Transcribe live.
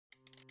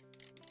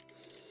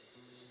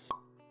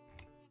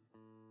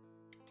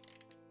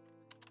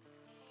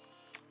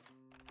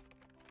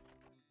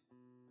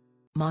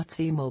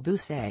Motsi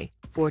Mabuse,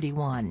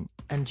 41,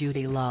 and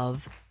Judy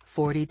Love,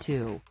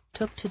 42,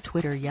 took to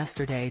Twitter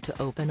yesterday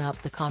to open up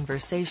the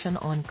conversation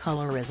on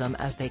colorism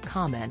as they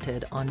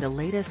commented on the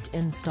latest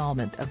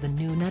installment of the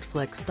new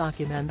Netflix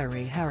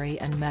documentary Harry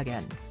and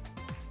Meghan.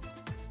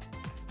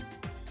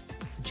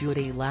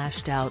 Judy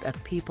lashed out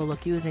at people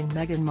accusing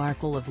Meghan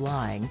Markle of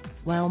lying,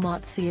 while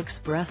Motsi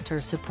expressed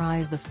her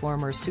surprise the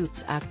former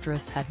Suits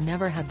actress had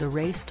never had the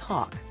race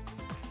talk.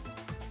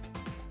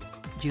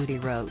 Judy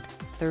wrote,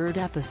 "Third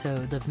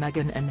episode of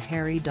Meghan and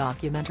Harry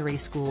documentary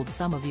schooled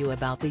some of you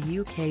about the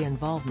UK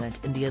involvement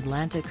in the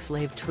Atlantic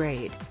slave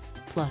trade,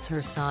 plus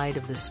her side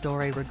of the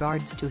story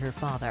regards to her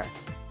father.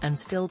 And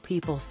still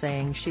people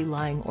saying she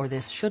lying or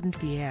this shouldn't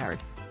be aired.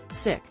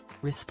 Sick."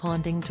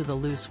 Responding to the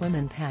Loose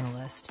Women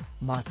panelist,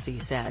 Motsi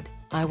said,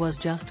 "I was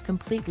just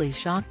completely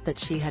shocked that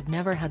she had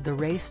never had the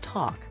race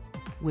talk.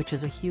 Which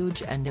is a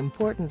huge and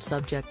important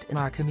subject in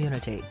our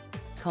community.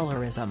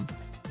 Colorism.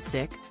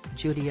 Sick."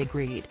 Judy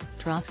agreed,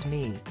 "Trust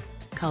me.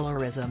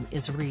 Colorism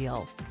is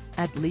real.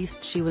 At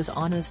least she was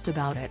honest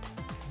about it.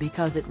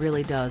 Because it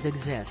really does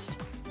exist."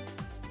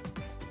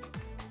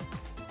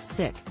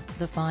 Sick.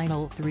 The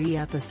final 3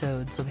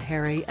 episodes of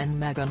Harry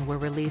and Meghan were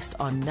released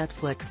on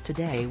Netflix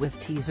today, with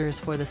teasers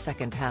for the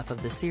second half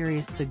of the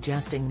series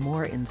suggesting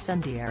more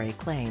incendiary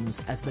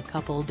claims as the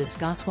couple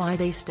discuss why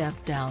they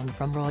stepped down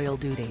from royal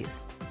duties.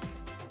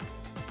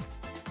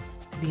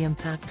 The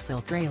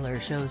impactful trailer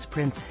shows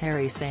Prince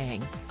Harry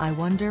saying, "I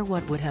wonder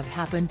what would have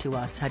happened to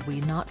us had we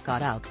not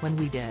got out when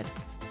we did."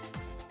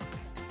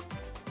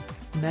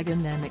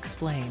 Meghan then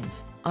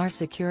explains, "Our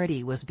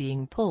security was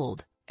being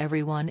pulled.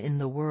 Everyone in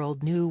the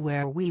world knew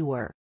where we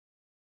were.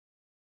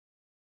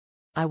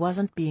 I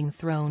wasn't being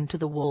thrown to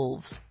the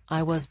wolves,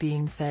 I was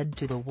being fed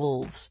to the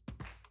wolves."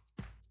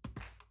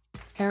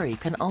 Harry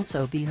can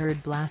also be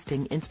heard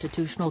blasting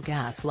institutional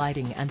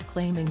gaslighting and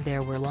claiming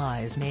there were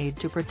lies made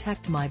to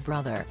protect my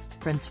brother,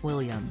 Prince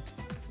William.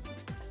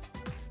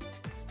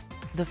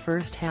 The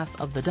first half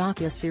of the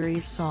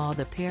docu-series saw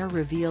the pair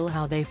reveal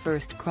how they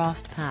first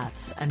crossed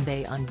paths, and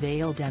they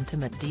unveiled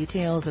intimate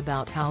details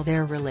about how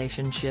their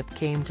relationship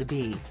came to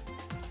be.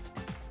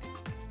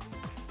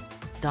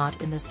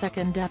 In the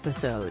second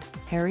episode,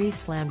 Harry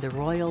slammed the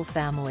royal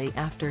family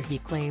after he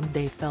claimed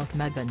they felt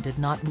Meghan did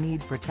not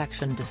need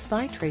protection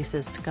despite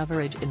racist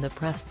coverage in the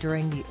press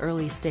during the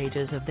early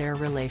stages of their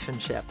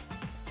relationship.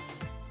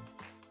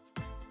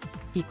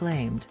 He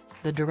claimed,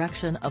 "The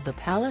direction of the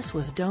palace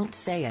was don't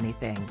say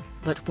anything,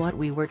 but what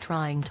we were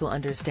trying to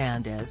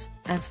understand is,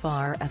 as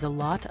far as a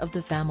lot of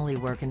the family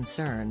were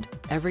concerned,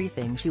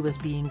 everything she was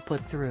being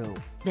put through,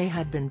 they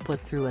had been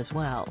put through as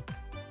well.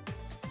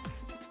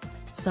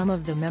 Some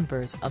of the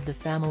members of the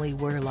family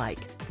were like,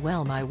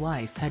 well, my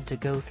wife had to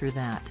go through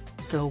that,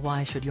 so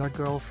why should your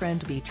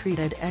girlfriend be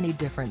treated any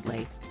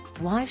differently?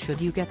 Why should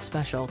you get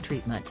special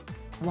treatment?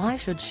 Why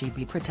should she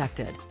be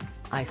protected?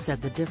 I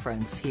said the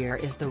difference here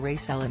is the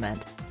race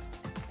element."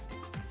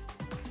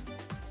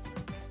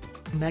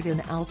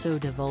 Meghan also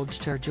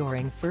divulged her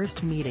during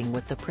first meeting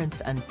with the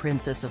Prince and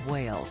Princess of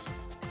Wales.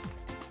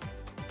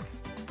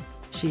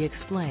 She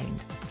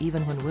explained,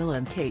 "Even when Will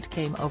and Kate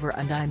came over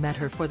and I met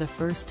her for the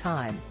first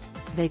time.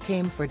 They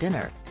came for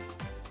dinner.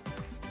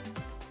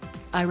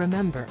 I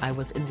remember I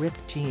was in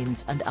ripped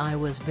jeans and I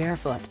was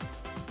barefoot.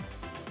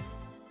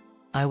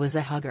 I was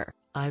a hugger,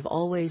 I've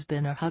always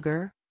been a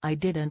hugger. I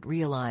didn't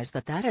realize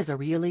that that is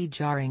really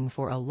jarring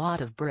for a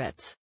lot of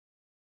Brits.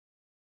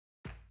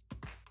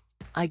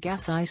 I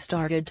guess I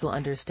started to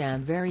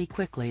understand very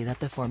quickly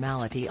that the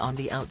formality on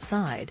the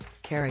outside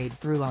carried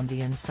through on the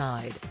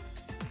inside."